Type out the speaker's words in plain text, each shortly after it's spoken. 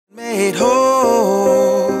made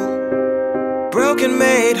whole, broken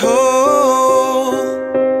made whole.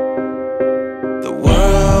 The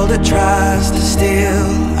world that tries to steal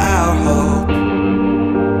our hope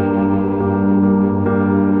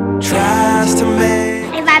tries to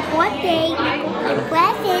make. It's my birthday.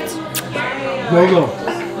 Presents. There you go.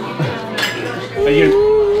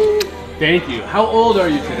 Thank you. How old are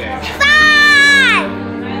you today?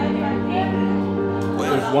 5!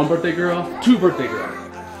 There's one birthday girl, two birthday girls.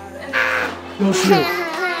 So cute.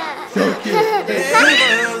 So cute.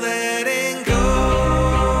 Never letting go.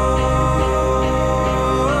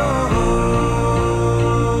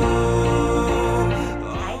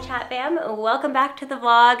 Hi Chat Fam, welcome back to the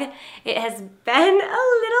vlog. It has been a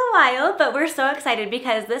little while, but we're so excited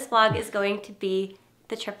because this vlog is going to be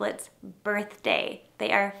the triplets' birthday.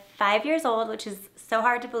 They are 5 years old, which is so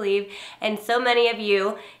hard to believe, and so many of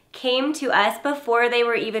you came to us before they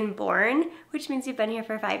were even born, which means you've been here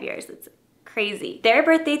for 5 years. It's crazy. Their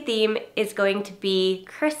birthday theme is going to be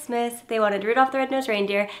Christmas. They wanted Rudolph the Red-Nosed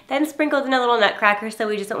Reindeer, then sprinkled in a little nutcracker, so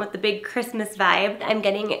we just went with the big Christmas vibe. I'm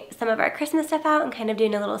getting some of our Christmas stuff out and kind of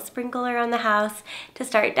doing a little sprinkle around the house to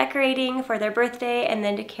start decorating for their birthday and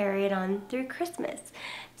then to carry it on through Christmas.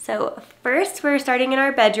 So first we're starting in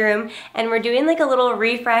our bedroom and we're doing like a little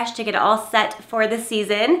refresh to get it all set for the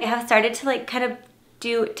season. I have started to like kind of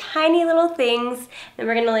do tiny little things, and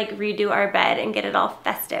we're gonna like redo our bed and get it all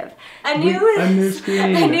festive. A new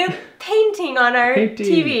screen. A new painting on our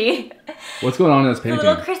TV. What's going on in this painting? A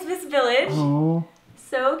little Christmas village. Oh.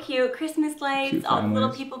 So cute. Christmas lights, all the little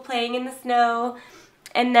people playing in the snow.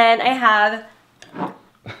 And then I have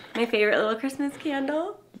my favorite little Christmas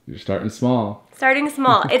candle. You're starting small. Starting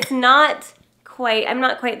small. It's not quite, I'm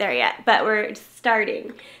not quite there yet, but we're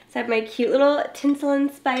starting. So I have my cute little tinsel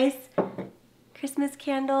and spice Christmas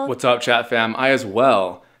candle. What's up, Chat Fam? I as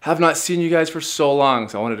well have not seen you guys for so long,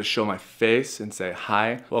 so I wanted to show my face and say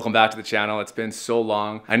hi. Welcome back to the channel. It's been so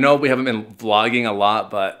long. I know we haven't been vlogging a lot,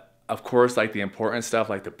 but of course, like the important stuff,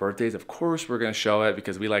 like the birthdays, of course we're gonna show it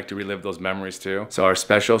because we like to relive those memories too. So our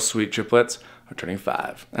special sweet triplets are turning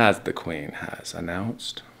 5, as the queen has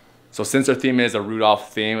announced. So since our theme is a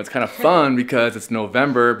Rudolph theme, it's kind of fun because it's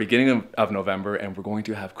November, beginning of November, and we're going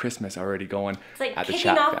to have Christmas already going at the Chat Fam. It's like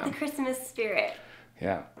kicking off the Christmas spirit.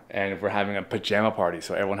 Yeah, and we're having a pajama party,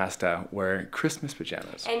 so everyone has to wear Christmas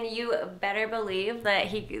pajamas. And you better believe that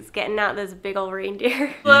he's getting out this big old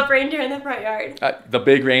reindeer. Love reindeer in the front yard. The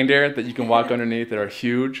big reindeer that you can walk underneath that are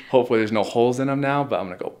huge. Hopefully there's no holes in them now, but I'm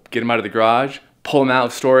gonna go get them out of the garage, pull them out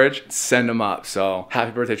of storage, send them up. So happy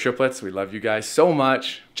birthday, triplets. We love you guys so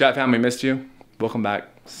much. Chat Fam, we missed you. Welcome back.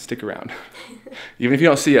 Stick around. Even if you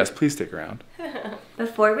don't see us, please stick around.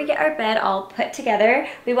 Before we get our bed all put together,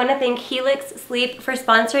 we want to thank Helix Sleep for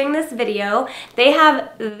sponsoring this video. They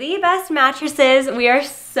have the best mattresses. We are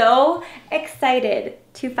so excited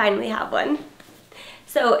to finally have one.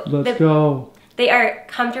 So let's go. They are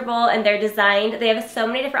comfortable and they're designed. They have so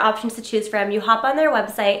many different options to choose from. You hop on their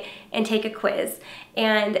website and take a quiz.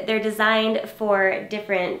 And they're designed for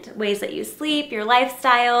different ways that you sleep, your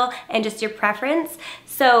lifestyle, and just your preference.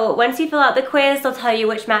 So once you fill out the quiz, they'll tell you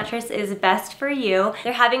which mattress is best for you.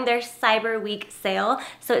 They're having their Cyber Week sale,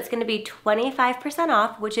 so it's gonna be 25%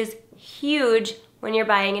 off, which is huge when you're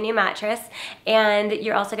buying a new mattress, and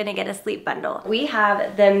you're also gonna get a sleep bundle. We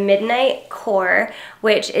have the Midnight Core,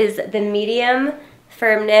 which is the medium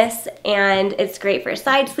firmness, and it's great for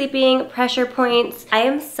side sleeping, pressure points. I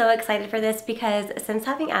am so excited for this because since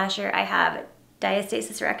having Asher, I have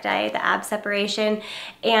diastasis recti, the ab separation,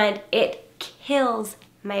 and it kills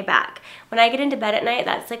my back. When I get into bed at night,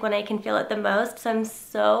 that's like when I can feel it the most, so I'm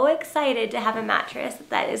so excited to have a mattress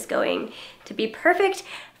that is going to be perfect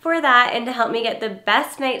for that and to help me get the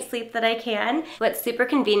best night's sleep that I can. What's super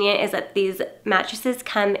convenient is that these mattresses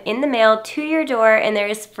come in the mail to your door and there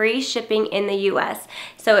is free shipping in the US.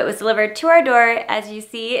 So it was delivered to our door. As you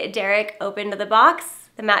see, Derek opened the box,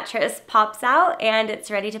 the mattress pops out, and it's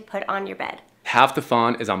ready to put on your bed. Half the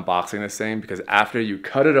fun is unboxing this thing because after you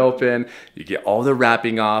cut it open, you get all the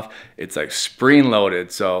wrapping off. It's like spring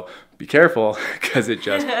loaded, so be careful because it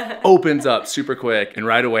just opens up super quick. And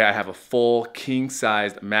right away I have a full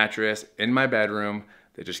king-sized mattress in my bedroom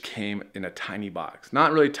that just came in a tiny box.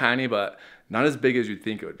 Not really tiny, but not as big as you'd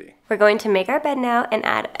think it would be. We're going to make our bed now and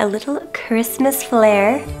add a little Christmas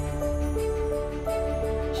flair.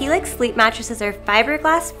 Helix sleep mattresses are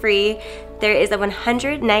fiberglass free. There is a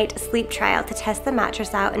 100-night sleep trial to test the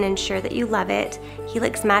mattress out and ensure that you love it.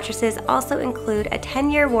 Helix mattresses also include a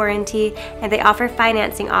 10-year warranty, and they offer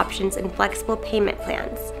financing options and flexible payment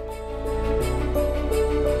plans.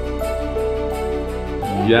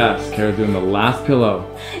 Yes, Kara's doing the last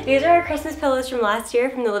pillow. These are our Christmas pillows from last year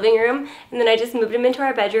from the living room, and then I just moved them into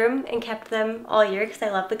our bedroom and kept them all year because I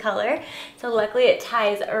love the color. So luckily it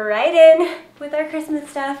ties right in with our Christmas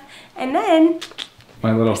stuff. And then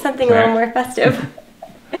My little something a little more festive.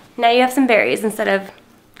 Now you have some berries instead of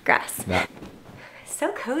grass. Yeah.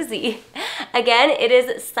 So cozy. Again, it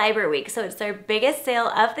is Cyber Week, so it's our biggest sale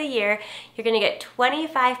of the year. You're gonna get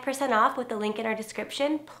 25% off with the link in our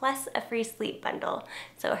description, plus a free sleep bundle.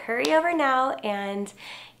 So hurry over now and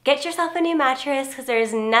get yourself a new mattress because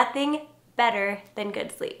there's nothing better than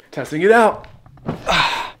good sleep. Testing it out.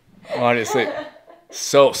 Honestly,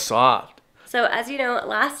 so soft. So as you know,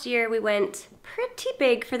 last year we went pretty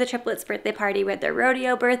big for the Triplets birthday party. We had their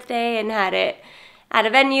rodeo birthday and had it at a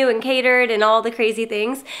venue and catered and all the crazy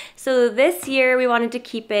things. So this year we wanted to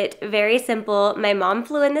keep it very simple. My mom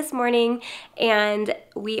flew in this morning and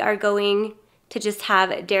we are going to just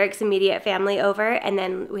have Derek's immediate family over, and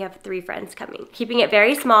then we have 3 friends coming. Keeping it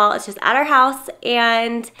very small, it's just at our house,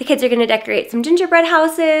 and the kids are gonna decorate some gingerbread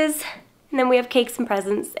houses, and then we have cakes and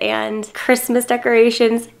presents and Christmas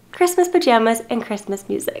decorations, Christmas pajamas, and Christmas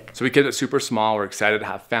music. So we kept it super small. We're excited to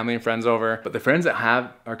have family and friends over, but the friends that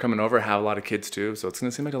are coming over have a lot of kids too, so it's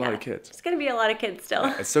gonna seem like a lot of kids. It's gonna be a lot of kids still.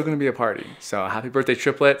 It's still gonna be a party. So happy birthday,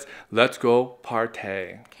 Triplets. Let's go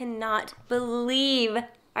partay. Cannot believe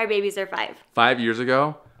our babies are 5. 5 years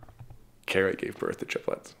ago, Kara gave birth to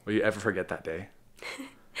Triplets. Will you ever forget that day?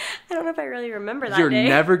 I don't know if I really remember that You're day.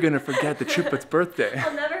 never gonna forget the Triplets' birthday.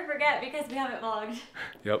 I'll never forget because we haven't vlogged.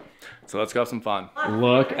 Yep. So let's go have some fun.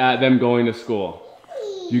 Look at them going to school.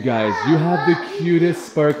 You guys, you have the cutest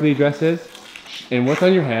sparkly dresses. And what's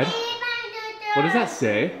on your head? What does that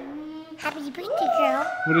say? Happy birthday, girl.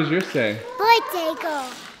 What does yours say? Birthday, girl.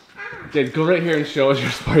 Jade, go right here and show us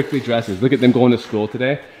your sparkly dresses. Look at them going to school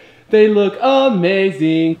today. They look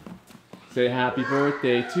amazing. Say happy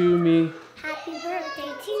birthday to me. Happy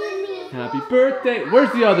birthday to me. Happy birthday.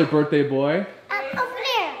 Where's the other birthday boy? Up over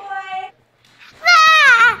there.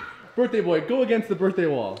 Birthday boy, go against the birthday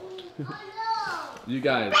wall. You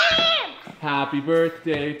guys, happy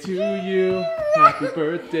birthday to you. Happy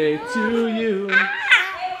birthday to you.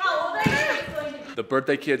 The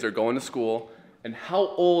birthday kids are going to school. And how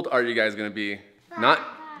old are you guys gonna be? Not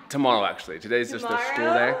tomorrow, actually. Today's just their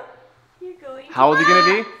school day. You're going How old are you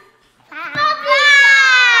gonna be?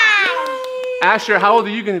 Asher, how old are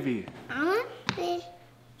you gonna be?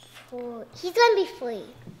 He's gonna be 3.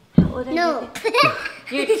 No.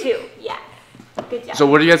 You're 2, yeah. Good job. So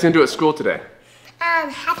what are you guys gonna do at school today?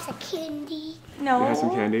 Have some candy. No. You have some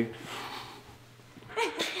candy?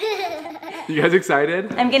 You guys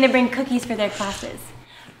excited? I'm gonna bring cookies for their classes.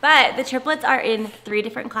 But the Triplets are in 3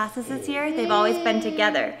 different classes this year. They've always been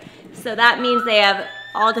together. So that means they have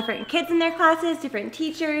all different kids in their classes, different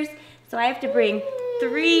teachers. So I have to bring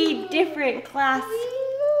 3 different class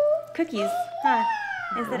cookies, huh?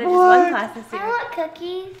 Instead of just one class this I year. want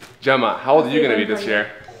cookies. Gemma, how old are you gonna be this year?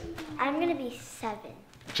 I'm gonna be 7.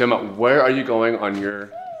 Gemma, where are you going on your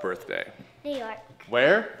birthday? New York.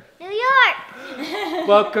 Where? New York.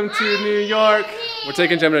 Welcome to New York. We're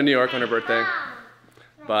taking Gemma to New York on her birthday.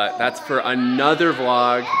 But that's for another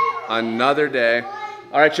vlog, another day.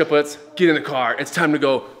 All right, Triplets, get in the car. It's time to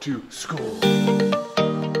go to school.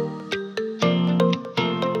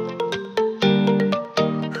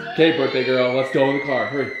 Okay, birthday girl, let's go in the car.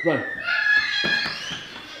 Hurry, run.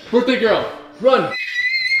 Birthday girl, run.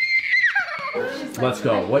 Let's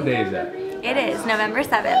go. What day is it? It is November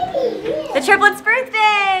 7th. The Triplets'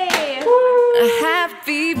 birthday!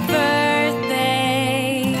 Happy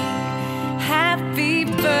birthday, happy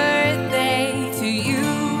birthday to you.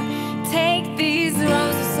 Take these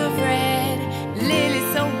roses of red,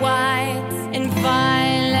 lilies of white, and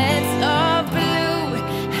violets of blue.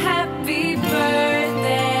 Happy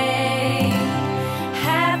birthday,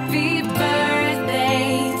 happy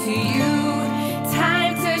birthday to you.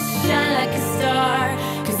 Time to shine like a star,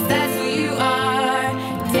 'cause that's who you are.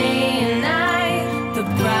 Day and night, the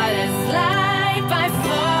brightest light by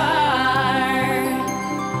far.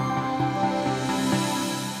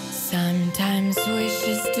 Sometimes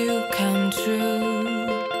wishes do come true.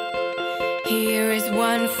 Here is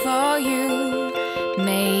one for you.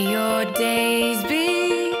 May your days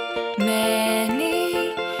be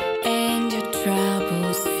many and your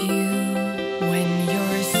troubles few. When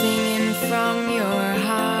you're singing from your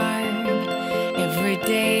heart, every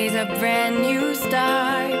day's a brand new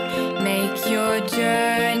start. Make your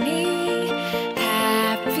journey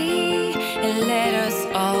happy and let us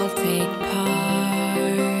all take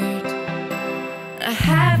part. A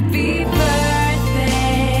happy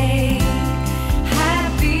birthday,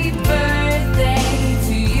 happy birthday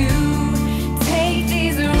to you. Take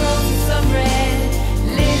these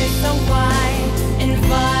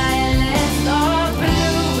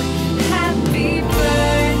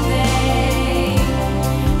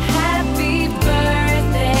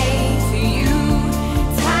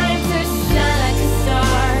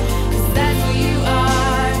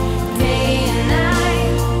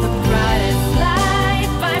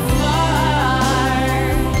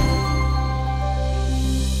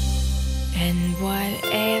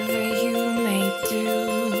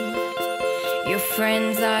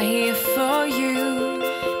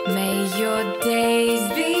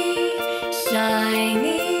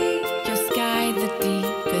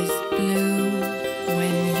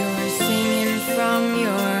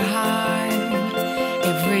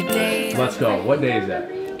go. What day is it?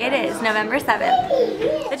 It is November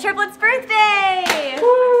 7th. The Triplets' birthday!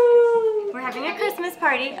 We're having a Christmas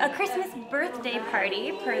party, a Christmas birthday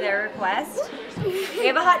party per their request. We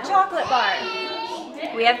have a hot chocolate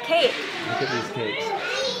bar. We have cake. Look at these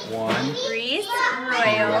cakes. 1, Reese,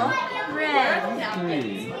 Royal, Wren.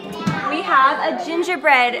 3. We have a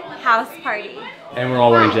gingerbread house party. And we're all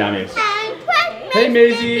wearing jammies. Hey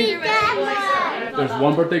Maisie! There's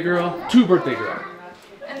one birthday girl, 2 birthday girls.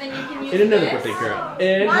 And another birthday girl.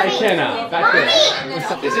 And hi Kenna, back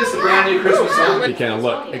there. Is this the brand new Christmas song? Hey Kenna,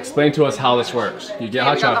 look, explain to us how this works. You get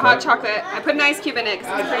hot We got the chocolate. hot chocolate. I put an ice cube in it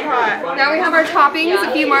because it's pretty hot. Now we have our toppings,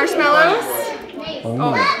 a few marshmallows, Oh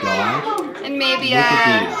my gosh. and maybe Look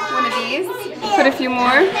at one of these. Put a few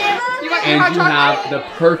more. You want your And hot you chocolate? have the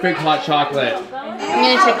perfect hot chocolate. I'm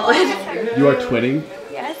gonna take a look. You are twinning?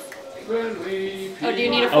 Yes. Oh, do you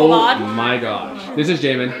need a Oh my gosh. This is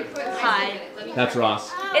Jamin. Hi. That's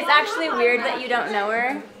Ross. It's actually weird that you don't know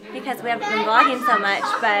her because we haven't been vlogging so much,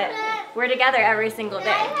 but we're together every single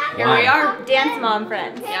day. Here we are. Dance mom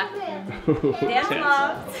friends. Yeah. Dance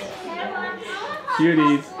moms.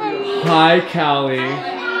 Cuties. Hi Callie.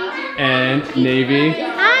 And Navy.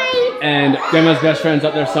 Hi. And Grandma's best friend's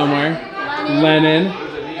up there somewhere. Lennon.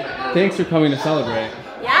 Thanks for coming to celebrate.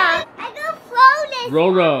 Yeah. I go floating.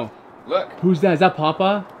 Roro. Look, Who's that? Is that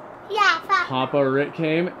Papa? Yeah, Papa. Papa Rick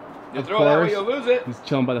came. you Of throw that way, course. you'll lose it. He's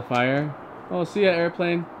chilling by the fire. Oh, see ya,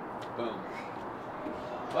 airplane. Boom.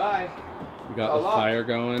 Bye. We got A the lot. fire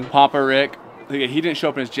going. Papa Rick. Look, he didn't show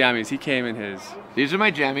up in his jammies. He came in his. These are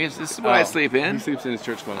my jammies. This is what I sleep in. He sleeps in his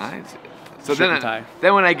church clothes. So Shirt and tie.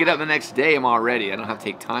 then when I get up the next day, I'm all ready. I don't have to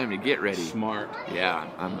take time to get ready. Smart. Yeah,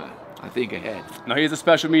 I think ahead. No, he has a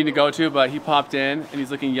special meeting to go to, but he popped in and he's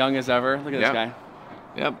looking young as ever. Look at Yep. this guy.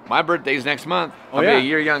 Yep, my birthday's next month. Oh, I'll yeah. be a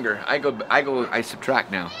year younger. I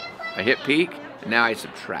subtract now. I hit peak, and now I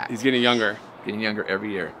subtract. He's getting younger. Getting younger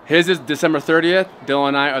every year. His is December 30th. Dylan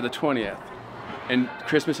and I are the 20th. And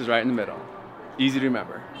Christmas is right in the middle. Easy to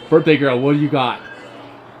remember. Birthday girl, what do you got?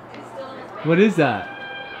 What is that?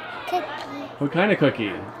 Cookie. What kind of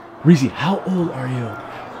cookie? Reese, how old are you?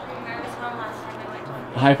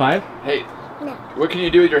 High five? Hey, No. what can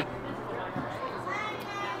you do with your...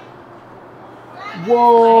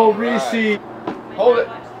 Whoa, Reese. Hold it.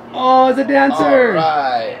 Oh, it's a dancer. All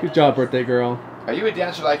right. Good job, birthday girl. Are you a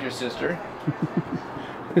dancer like your sister?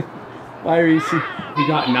 Bye, Reese. We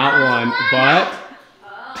got not one,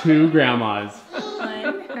 but 2 grandmas.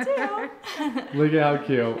 1, 2. Look at how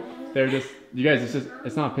cute. They're just, you guys,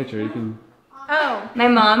 it's not a picture. You can. Oh, my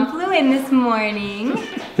mom flew in this morning.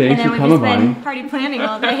 Thanks and then for we've coming, just been Bonnie. party planning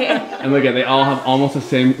all day. And look at, they all have almost the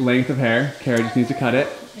same length of hair. Kara just needs to cut it.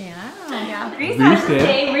 Yeah. Reese Reese has the did.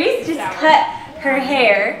 same. Reese just cut her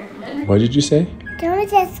hair. What did you say? Don't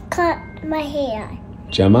just cut my hair.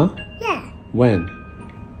 Gemma? Yeah. When?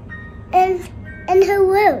 In her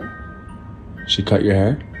room. She cut your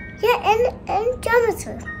hair? Yeah, in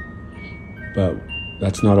Jonathan. But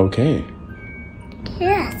that's not okay.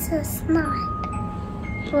 Yes, it's not.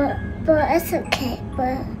 But it's okay.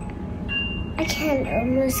 But I can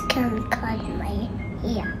almost cut my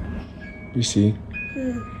hair. Reese,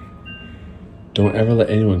 don't ever let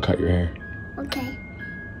anyone cut your hair. Okay.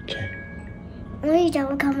 Okay. Only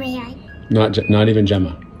don't cut my hair. Not even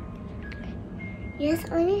Gemma. Yes,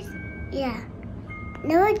 only. Yeah.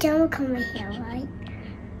 No, don't cut my hair, right?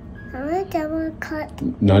 No, don't cut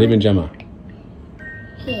Not even Gemma.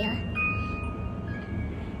 hair.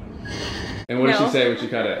 And what did No. she say when she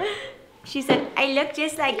cut it? She said, I look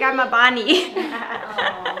just like Grandma Bonnie.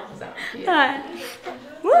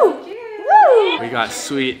 Woo! Woo! We got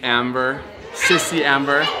sweet Amber, sissy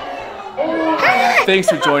Amber. Thanks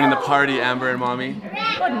for joining the party, Amber and Mommy.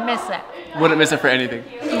 Wouldn't miss it. Wouldn't miss it for anything.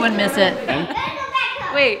 You wouldn't miss it.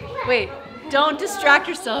 Wait. Don't distract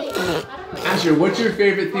yourself. Asher, what's your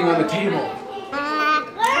favorite thing on the table?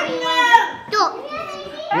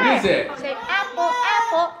 What is it? Say apple,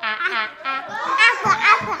 apple, apple,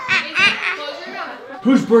 apple.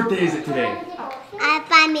 Whose birthday is it today?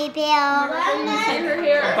 Bunny Bill.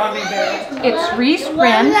 It's Reese,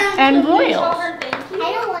 Wren, and Royals. I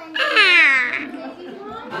don't want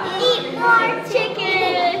eat more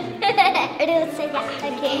chicken. I don't say that.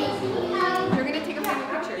 Okay. You're gonna take a family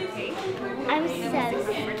picture, okay? I'm so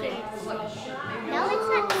scared. No, it's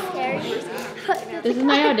not scary. This is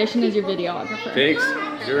my audition as your videographer. Thanks.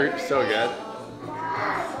 You're so good.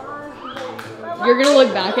 You're gonna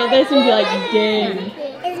look back at this and be like, dang.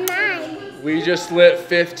 It's mine. We just lit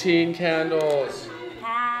 15 candles.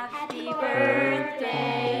 Happy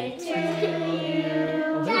birthday to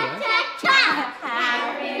you. Cha-cha-cha.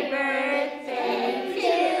 Happy birthday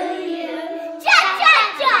To you.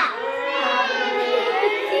 Cha-cha-cha.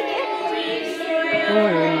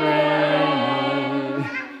 Wren.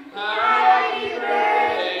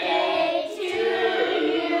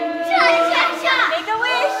 Make a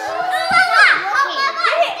wish.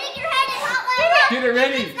 Get it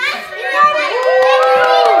ready.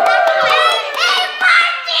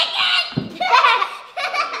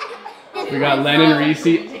 We got Lennon, Reese,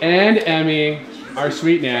 and Emmy, our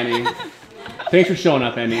sweet nanny. Thanks for showing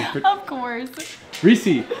up, Emmy. Of course.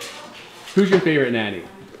 Reese, who's your favorite nanny?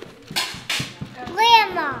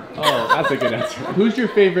 Grandma. Oh, that's a good answer. Who's your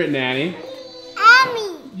favorite nanny?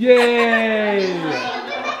 Emmy. Yay!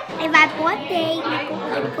 And my birthday, we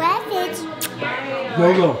go to presents.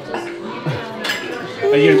 Go.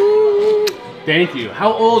 Are you? Thank you.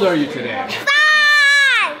 How old are you today? 5.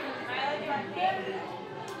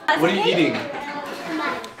 What are you eating?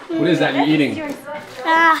 What is that you're eating?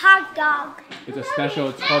 Hot dog. It's a special,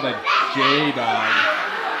 it's called a J-Dog.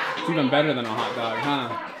 It's even better than a hot dog, huh?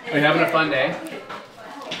 Are you having a fun day?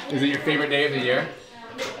 Is it your favorite day of the year?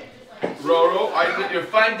 Roro, is it your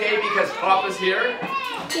fun day because Papa's here?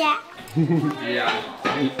 Yeah. Yeah.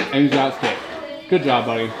 And Xoxo. Good job,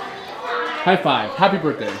 buddy. High five. Happy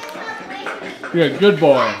birthday. You're a good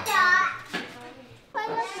boy.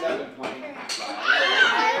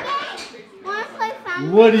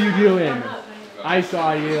 What are you doing? I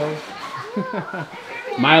saw you.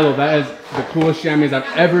 Milo, that is the coolest chamois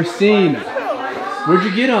I've ever seen. Where'd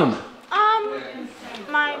you get them?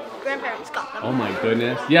 My grandparents got them. Oh my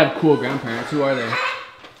goodness. You have cool grandparents. Who are they?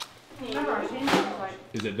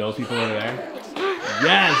 Is it those people over there?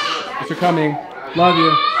 Yes! Thanks for coming. Love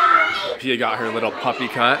you. Pia got her little puppy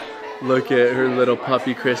cut. Look at her little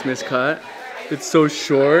puppy Christmas cut. It's so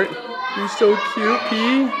short. You're so cute,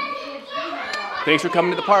 P. Thanks for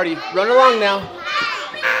coming to the party. Run along now.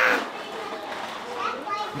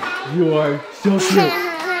 You are so cute.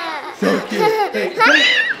 So cute. Hey,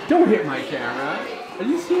 don't hit my camera. Are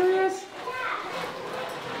you serious?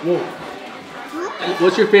 Whoa.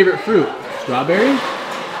 What's your favorite fruit? Strawberry?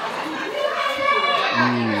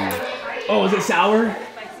 Oh, is it sour?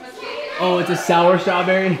 Oh, it's a sour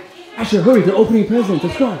strawberry? Asher, hurry, they're opening presents.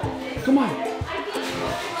 Let's go. Come on.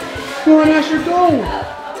 Go on, Asher, go.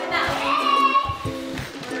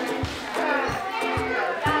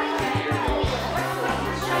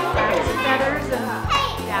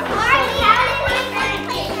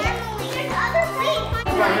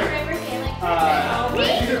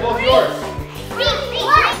 These are both yours.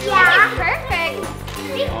 Yeah. Perfect.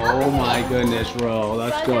 Oh my goodness, Ro.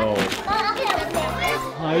 Let's go.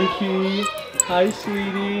 Hi, Key. Hi,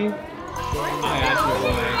 sweetie. Hi, Asher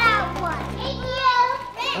boy.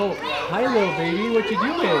 Oh, hi, little baby. What you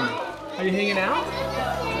doing? Are you hanging out?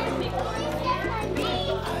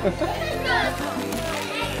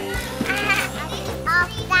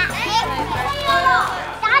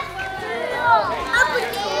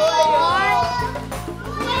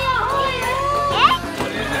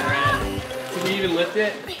 Can we even lift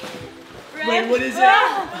it? Wait, what is it?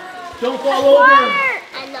 Don't fall over.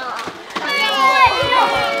 I know.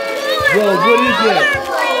 Whoa, what is it?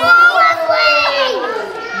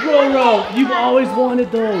 Roro, you've always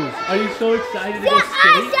wanted those. Are you so excited to go skate?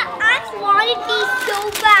 I wanted these so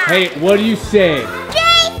bad. Hey, what do you say?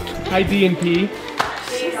 Jake! Hi, D and P.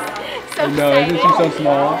 So No, isn't she so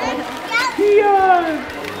small? Pia!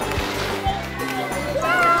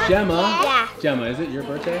 Gemma? Yeah. Gemma, is it your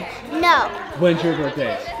birthday? No. When's your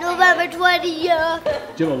birthday? November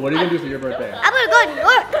 20th. Gemma, what are you going to do for your birthday? I'm gonna go to New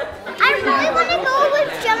York. I really want to go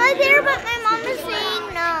with Gemma there, but my mom is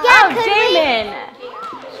saying no. Yeah, Jamin.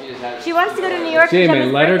 She wants to go to New York. Jamin, for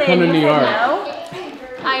Gemma's let her birthday, come to and you New said York. No?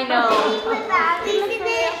 I know.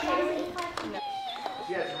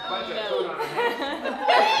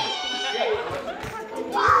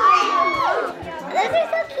 Those are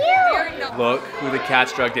so cute. Look who the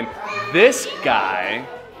cat's drugged in. This guy,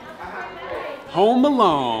 home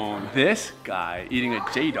alone. This guy eating a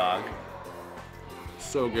J-Dog.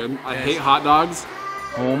 So good. I hate hot dogs.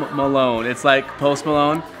 Home Malone. It's like Post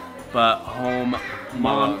Malone, but Home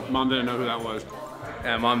Malone. Mom didn't know who that was.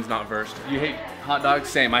 And Mom's not versed. You hate hot dogs?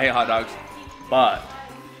 Same, I hate hot dogs. But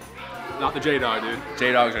Not the J-Dog, dude.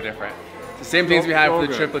 J-Dogs are different. It's the same things we had for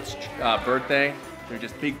the Okay. Triplets birthday. They're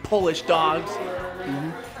just big Polish dogs.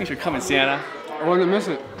 Thanks for coming, Santa. I wanted to miss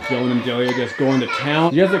it. Joan and Delia just going to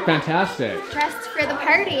town. You guys look fantastic. Dressed for the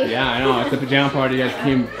party. Yeah, I know. It's the pajama party. You guys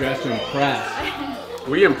came dressed to impress.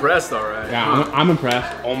 We impressed, all right. Yeah, I'm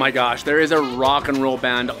impressed. Oh my gosh, there is a rock and roll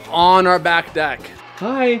band on our back deck.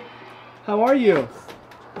 Hi, how are you?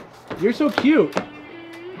 You're so cute.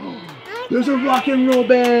 There's a rock and roll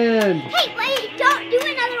band. Hey, wait, don't do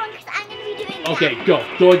another one because I'm going to be doing that. Okay,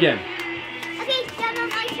 go again. Okay, Gemma,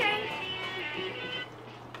 my turn.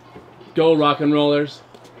 Go rock and rollers.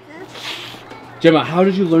 Gemma, how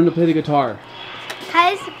did you learn to play the guitar?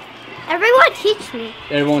 Because everyone teach me.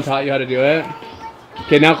 Everyone taught you how to do it?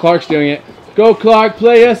 Okay, now Clark's doing it. Go Clark,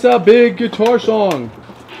 play us a big guitar song.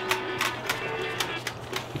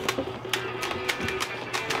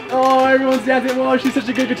 Oh, everyone's dancing. Wow, she's such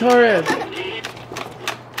a good guitarist.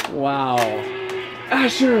 Wow.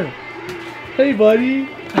 Asher. Hey, buddy.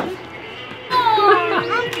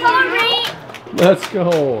 I'm sorry. Let's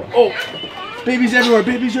go. Oh, babies everywhere.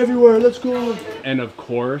 Babies everywhere. Let's go. And of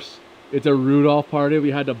course, it's a Rudolph party.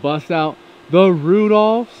 We had to bust out the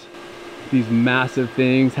Rudolphs. These massive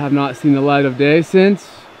things have not seen the light of day since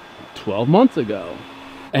 12 months ago.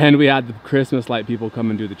 And we had the Christmas light people come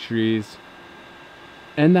and do the trees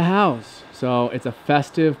and the house. So it's a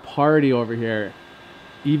festive party over here.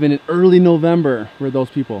 Even in early November, we're those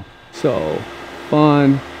people. So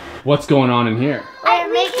fun. What's going on in here?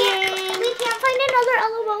 We can't find another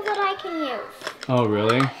LOL that I can use. Oh,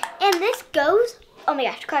 really? And this goes, oh my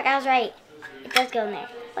gosh, Clark, I was right. It does go in there.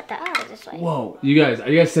 What the heck is this way? Whoa. You guys, are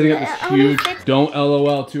you guys setting up this huge, don't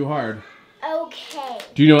LOL too hard? Okay.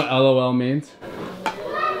 Do you know what LOL means?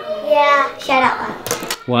 Yeah, shout out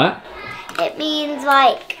loud. What? It means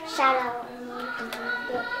like, shout out.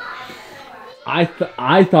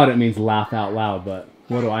 I thought it means laugh out loud, but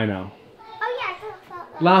what do I know? Oh yeah,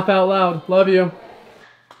 Laugh out loud. Love you.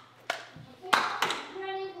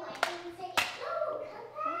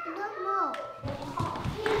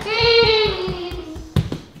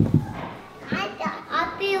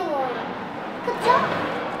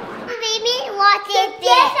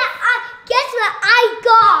 Guess what I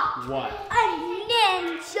got? What? A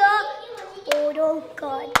ninja photo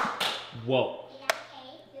gun. Whoa.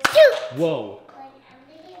 Shoot. Whoa.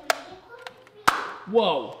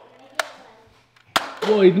 Whoa.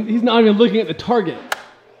 Whoa, he's not even looking at the target.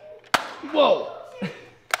 Whoa.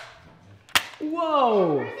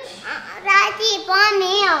 Whoa. Daddy,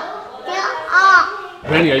 bunny.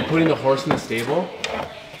 Randy, are you putting the horse in the stable?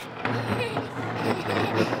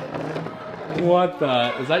 What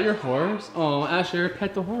the? Is that your horse? Oh, Asher,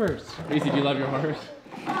 pet the horse. Reese, do you love your horse?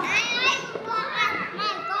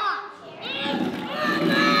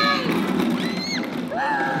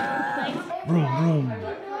 Vroom, vroom.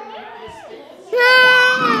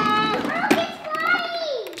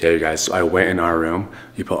 Okay, you guys, so I went in our room.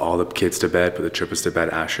 You put all the kids to bed, put the triplets to bed,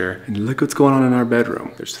 Asher, and look what's going on in our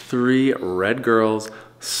bedroom. There's 3 red girls,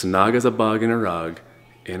 snug as a bug in a rug,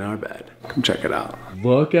 in our bed. Come check it out.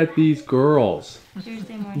 Look at these girls.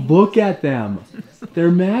 Look at them.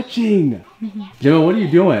 They're matching. Gemma, what are you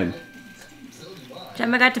doing?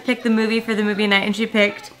 Gemma got to pick the movie for the movie night and she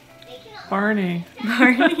picked Barney.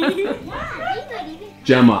 Barney.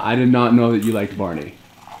 Gemma, I did not know that you liked Barney.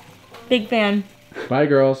 Big fan. Bye,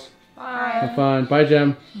 girls. Bye. Have fun. Bye,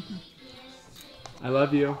 Gem. I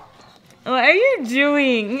love you. What are you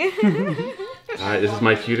doing? All right, this is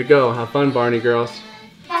my cue to go. Have fun, Barney girls.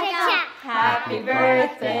 Happy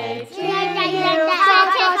birthday to you.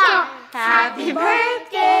 Happy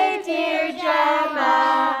birthday, dear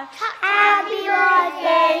Gemma. Happy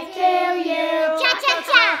birthday to you.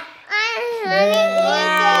 Cha-cha-cha.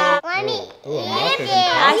 Let me eat it.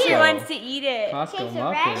 Asher wants to eat it. Costco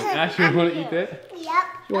muffin. Asher, you want to eat it? Yep.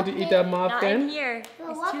 You want to eat that Not in muffin? here.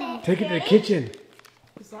 Take it to the kitchen.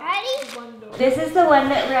 Ready? This is the one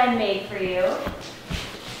that Wren made for you.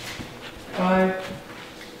 Bye.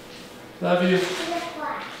 Love you.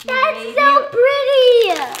 That's so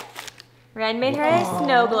pretty. Wren made her a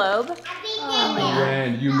snow globe.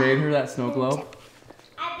 Wren, you made her that snow globe?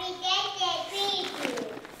 Happy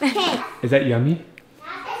birthday. Is that yummy?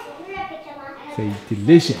 Say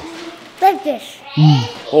delicious. Like this.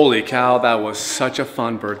 Holy cow, that was such a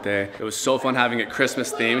fun birthday. It was so fun having it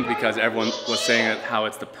Christmas themed because everyone was saying how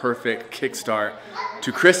it's the perfect kickstart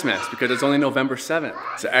to Christmas because it's only November 7th.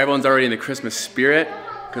 So everyone's already in the Christmas spirit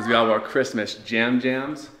because we all wore Christmas jams.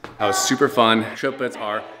 That was super fun. Triplets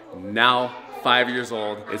are now 5 years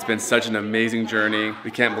old. It's been such an amazing journey.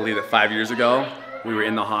 We can't believe that 5 years ago, we were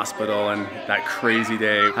in the hospital and that crazy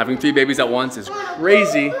day. Having 3 babies at once is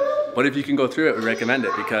crazy, but if you can go through it, we recommend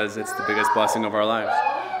it because it's the biggest blessing of our lives.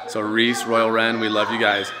 So Reese, Royal Wren, we love you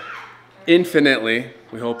guys infinitely.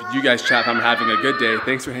 We hope you guys chat fam are having a good day.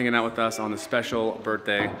 Thanks for hanging out with us on the special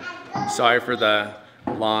birthday. Sorry for the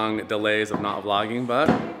long delays of not vlogging, but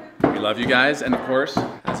we love you guys. And of course,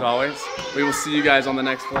 as always, we will see you guys on the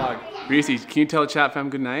next vlog. Reese, can you tell chat fam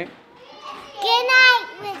good night? Good night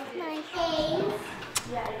with my face.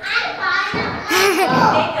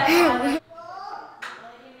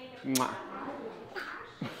 Mwah.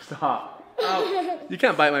 Stop. Oh, you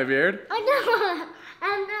can't bite my beard. I know.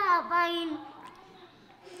 I'm not buying.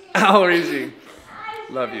 Ow, Reese.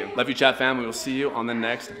 Love you. Love you, chat fam. We will see you on the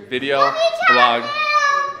next video vlog.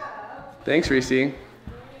 Thanks, Reese.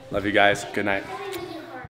 Love you guys. Good night.